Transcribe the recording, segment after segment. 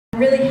I'm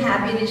really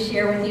happy to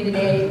share with you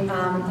today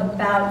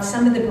about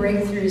some of the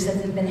breakthroughs that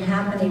have been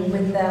happening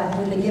with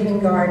the Giving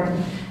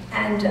Garden,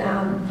 and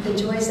the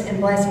joys and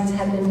blessings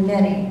have been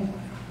many.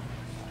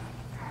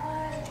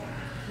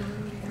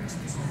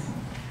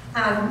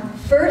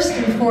 First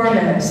and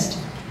foremost,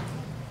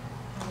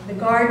 the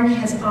garden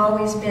has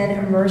always been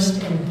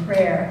immersed in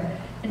prayer.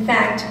 In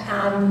fact,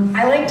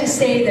 I like to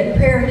say that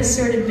prayer has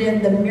sort of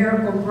been the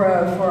miracle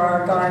grow for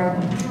our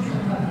garden.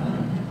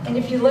 And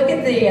if you look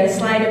at the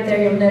slide up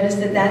there, you'll notice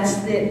that that's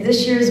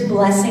this year's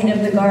blessing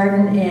of the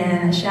garden,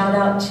 and a shout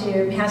out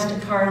to Pastor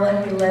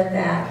Carla who led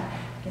that.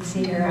 You can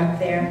see her up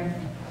there.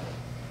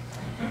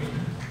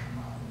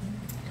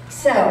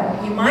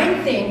 So, you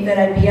might think that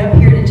I'd be up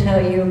here to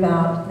tell you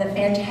about the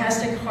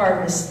fantastic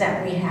harvest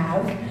that we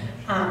have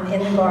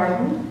in the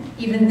garden,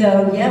 even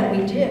though, yeah,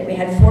 we did. We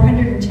had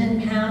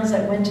 410 pounds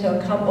that went to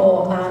a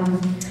couple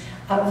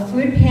of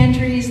food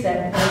pantries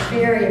that were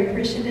very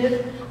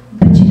appreciative.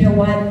 But you know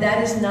what?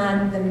 That is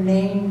not the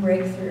main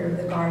breakthrough of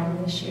the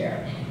garden this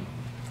year.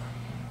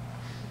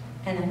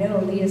 And I know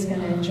Leah's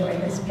going to enjoy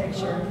this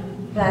picture.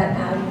 But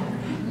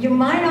you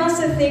might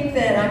also think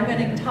that I'm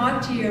going to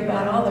talk to you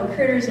about all the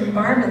critters and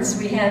varmints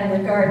we had in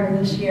the garden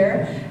this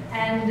year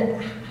and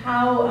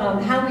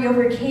how we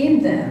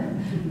overcame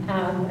them.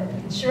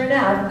 Sure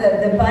enough,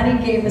 the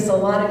bunny gave us a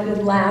lot of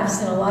good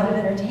laughs and a lot of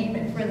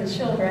entertainment for the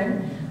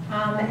children.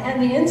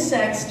 And the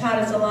insects taught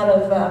us a lot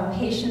of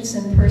patience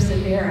and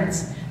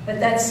perseverance. But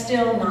that's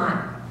still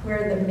not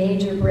where the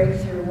major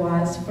breakthrough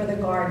was for the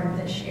garden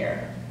this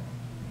year.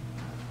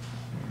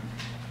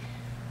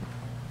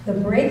 The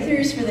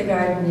breakthroughs for the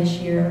garden this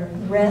year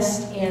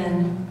rest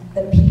in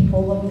the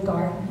people of the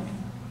garden.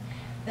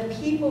 The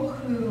people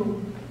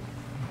who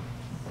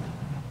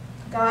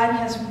God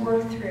has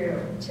worked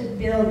through to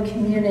build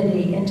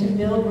community and to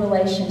build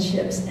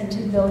relationships and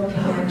to build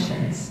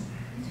connections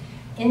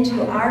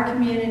into our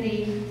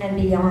community and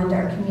beyond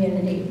our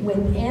community,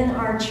 within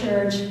our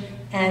church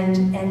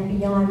and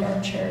beyond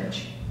our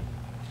church.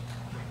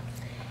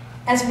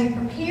 As we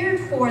prepared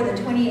for the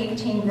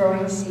 2018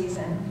 growing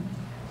season,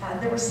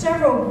 there were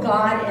several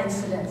God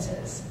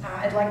incidences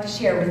I'd like to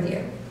share with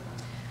you.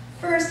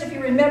 First, if you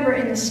remember,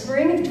 in the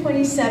spring of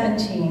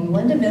 2017,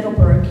 Linda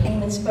Middleburg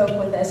came and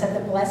spoke with us at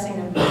the blessing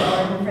of the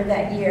garden for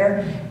that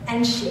year,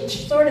 and she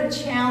sort of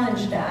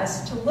challenged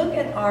us to look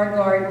at our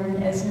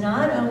garden as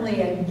not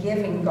only a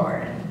giving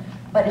garden,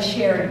 but a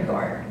sharing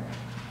garden.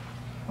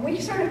 And we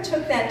sort of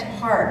took that to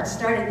heart,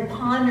 started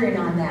pondering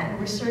on that and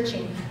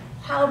researching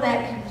how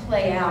that could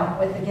play out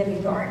with the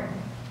Giving Garden.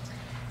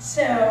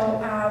 So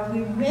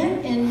we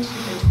went into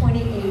the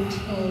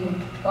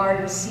 2018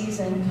 garden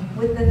season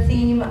with the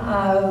theme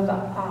of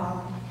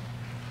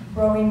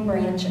growing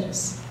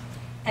branches.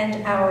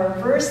 And our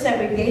verse that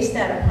we based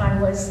that upon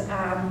was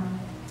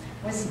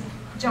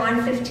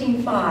John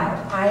 15:5.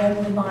 I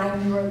am the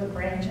vine, you are the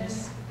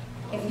branches.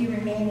 If you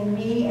remain in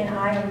me and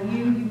I in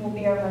you, you will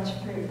bear much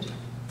fruit.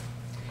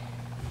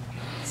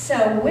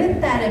 So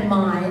with that in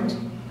mind,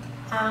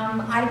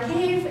 I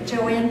gave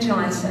Joanne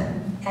Johnson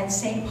at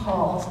St.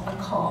 Paul's a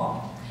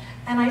call.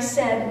 And I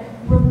said,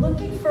 we're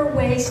looking for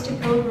ways to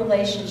build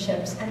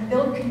relationships and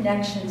build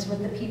connections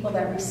with the people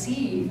that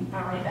receive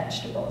our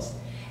vegetables.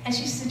 And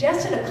she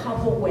suggested a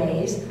couple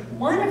ways,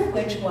 one of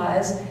which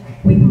was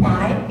we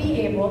might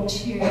be able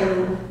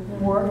to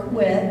work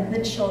with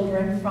the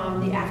children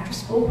from the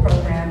after-school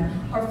program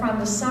or from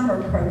the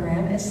summer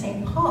program at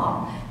St.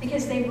 Paul,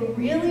 because they were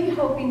really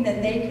hoping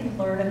that they could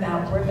learn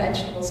about where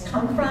vegetables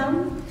come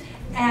from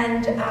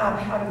and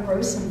how to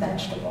grow some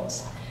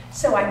vegetables.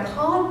 So I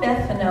called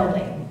Beth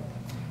Finoli,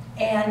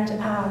 and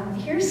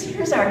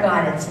here's our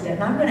God incident.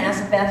 And I'm going to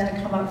ask Beth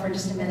to come up for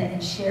just a minute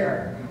and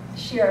share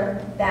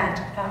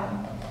that,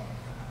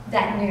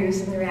 that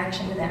news and the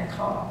reaction to that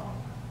call.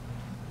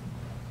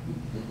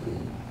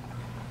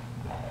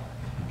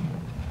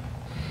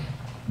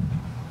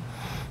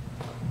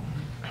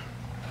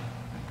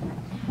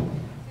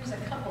 There's a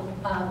couple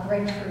of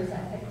breakthroughs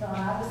I picked on.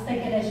 I was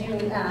thinking as you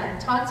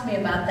talked to me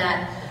about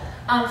that.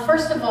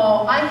 First of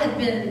all, I had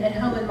been at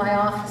home in my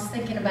office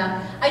thinking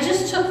about, I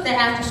just took the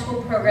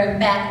after-school program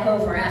back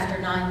over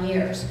after 9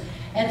 years.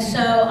 And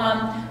so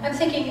I'm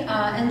thinking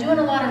and doing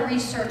a lot of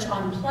research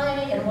on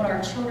play and what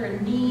our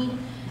children need.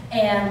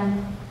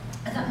 And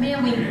I thought,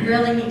 man, we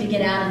really need to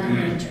get out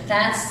into nature.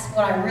 That's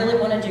what I really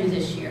want to do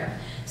this year.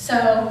 So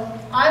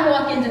I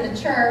walk into the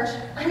church.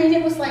 I mean,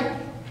 it was like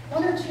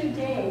 1 or 2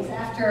 days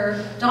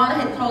after Donna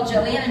had called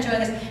Joanne, and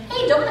Joanne goes,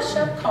 hey, Donna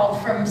Shupp called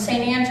from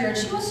St. Andrew, and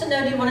she wants to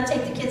know, do you want to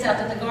take the kids out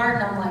to the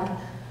garden? I'm like,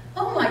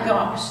 oh my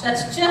gosh,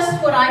 that's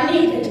just what I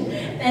needed.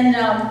 And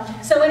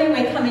so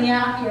anyway, coming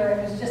out here,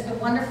 it was just a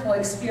wonderful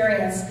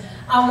experience.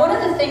 One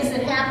of the things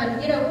that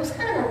happened, you know, it was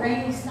kind of a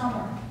rainy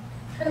summer,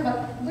 kind of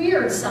a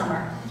weird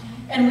summer.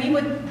 And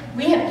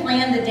we had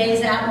planned the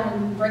days out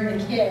when we would bring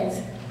the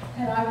kids.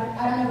 And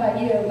I don't know about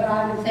you, but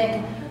I would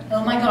think,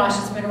 oh my gosh,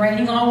 it's been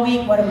raining all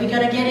week. What are we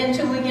going to get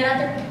into when we get out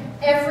there?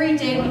 Every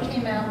day we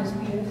came out was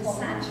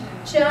beautiful.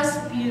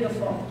 Just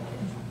beautiful.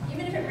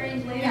 Even if it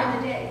rained later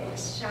in the day, it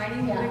was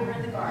shining when we were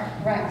in the garden.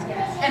 Right.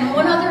 Yes. And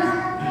one other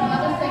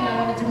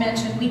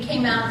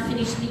came out and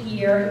finished the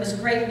year. It was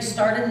great. We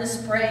started in the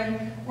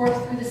spring,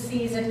 worked through the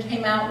season,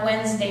 came out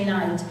Wednesday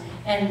night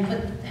and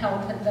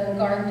helped put the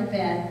garden to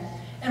bed.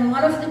 And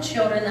one of the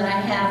children that I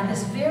have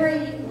is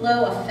very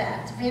low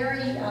effect,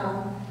 very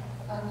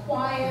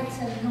quiet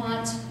and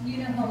not, you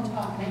know who I'm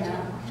talking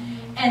about.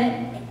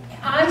 And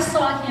I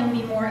saw him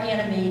be more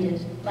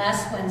animated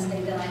last Wednesday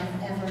than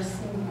I've ever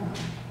seen him.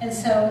 And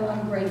so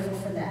I'm grateful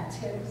for that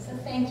too. So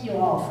thank you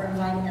all for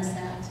inviting us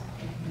out.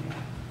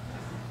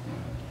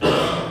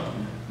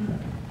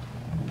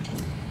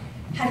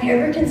 Have you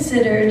ever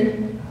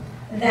considered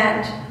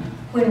that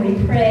when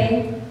we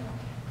pray,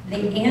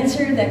 the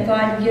answer that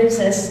God gives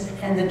us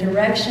and the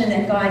direction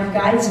that God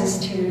guides us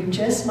to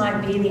just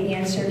might be the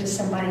answer to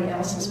somebody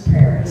else's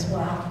prayer as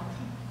well?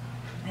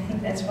 I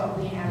think that's what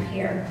we have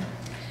here.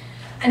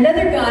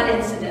 Another God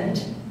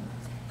incident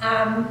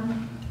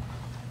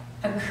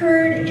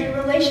occurred in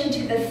relation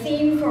to the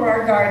theme for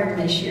our garden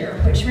this year,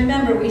 which,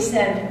 remember, we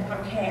said,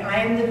 okay,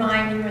 I am the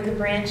vine, you are the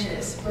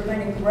branches. We're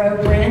going to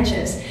grow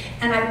branches.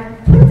 And I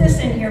put this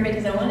in here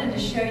because I wanted to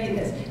show you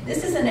this.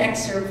 This is an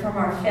excerpt from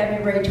our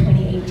February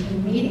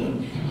 2018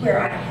 meeting where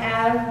I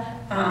have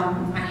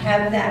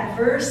that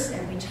verse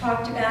and we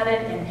talked about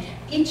it. And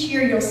each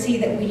year you'll see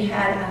that we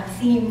had a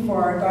theme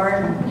for our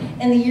garden.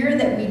 And the year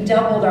that we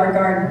doubled our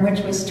garden,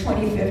 which was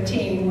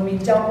 2015, when we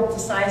doubled the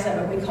size of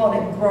it, we called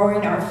it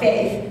Growing Our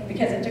Faith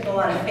because it took a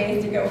lot of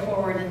faith to go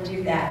forward and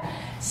do that.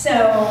 So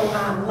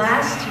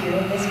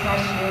this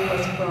past year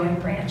was Growing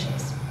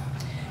Branches.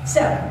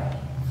 So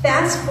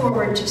fast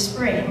forward to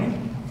spring,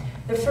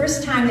 the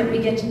first time that we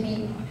get to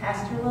meet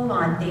Pastor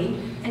Lalonde,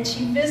 and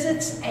she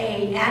visits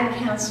a ad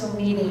council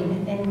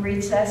meeting and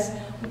greets us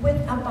with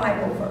a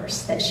Bible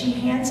verse that she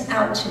hands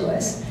out to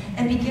us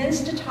and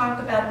begins to talk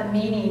about the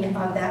meaning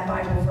of that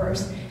Bible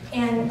verse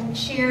and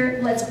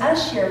lets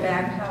us share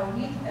back how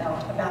we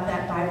felt about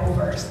that Bible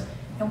verse.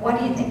 And what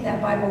do you think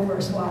that Bible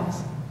verse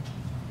was?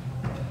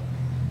 It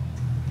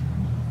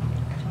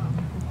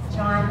was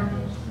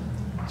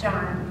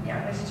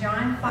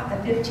John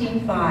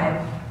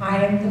 15:5.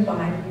 I am the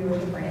vine, you are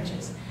the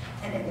branches.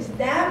 And it was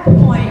that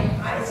point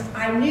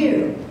I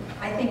knew,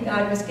 I think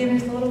God was giving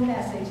us a little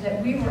message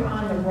that we were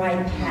on the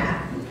right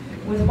path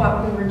with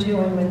what we were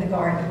doing with the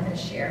garden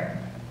this year.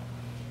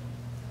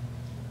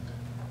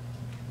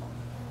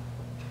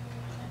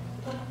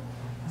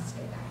 Let's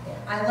get back there.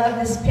 I love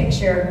this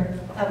picture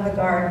of the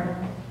garden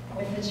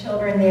with the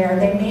children there.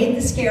 They made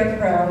the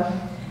scarecrow.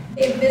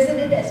 They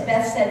visited, as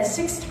Beth said,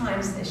 6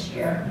 times this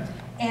year.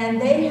 And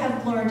they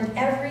have learned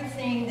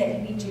everything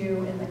that we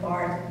do in the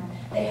garden.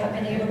 They have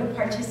been able to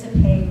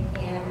participate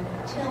in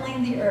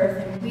tilling the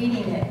earth and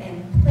weeding it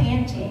and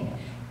planting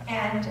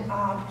and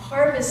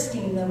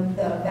harvesting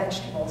the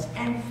vegetables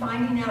and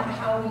finding out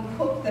how we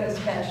cook those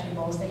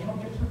vegetables. They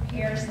helped to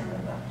prepare some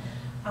of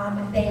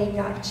them. They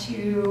got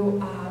to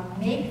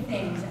make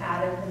things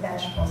out of the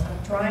vegetables,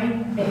 like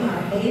drying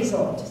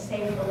basil to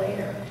save for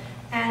later.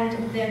 And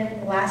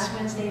then last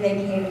Wednesday they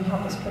came and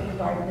helped us put the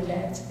garden to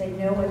bed, so they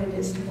know what it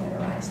is to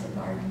winterize the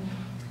garden.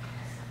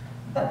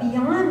 But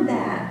beyond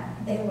that,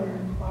 they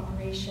learned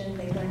cooperation,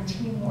 they learned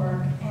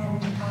teamwork,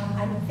 and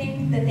I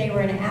think that they were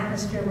in an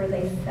atmosphere where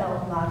they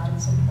felt loved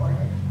and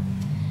supported.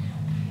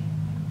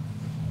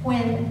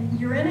 When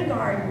you're in a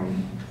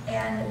garden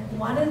and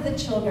one of the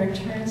children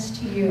turns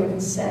to you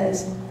and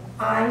says,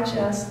 I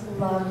just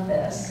love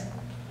this,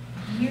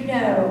 you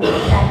know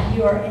that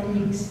you are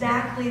in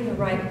exactly the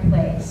right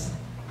place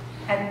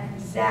at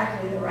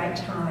exactly the right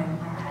time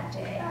on that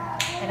day.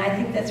 And I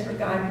think that's where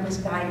God was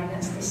guiding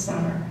us this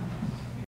summer.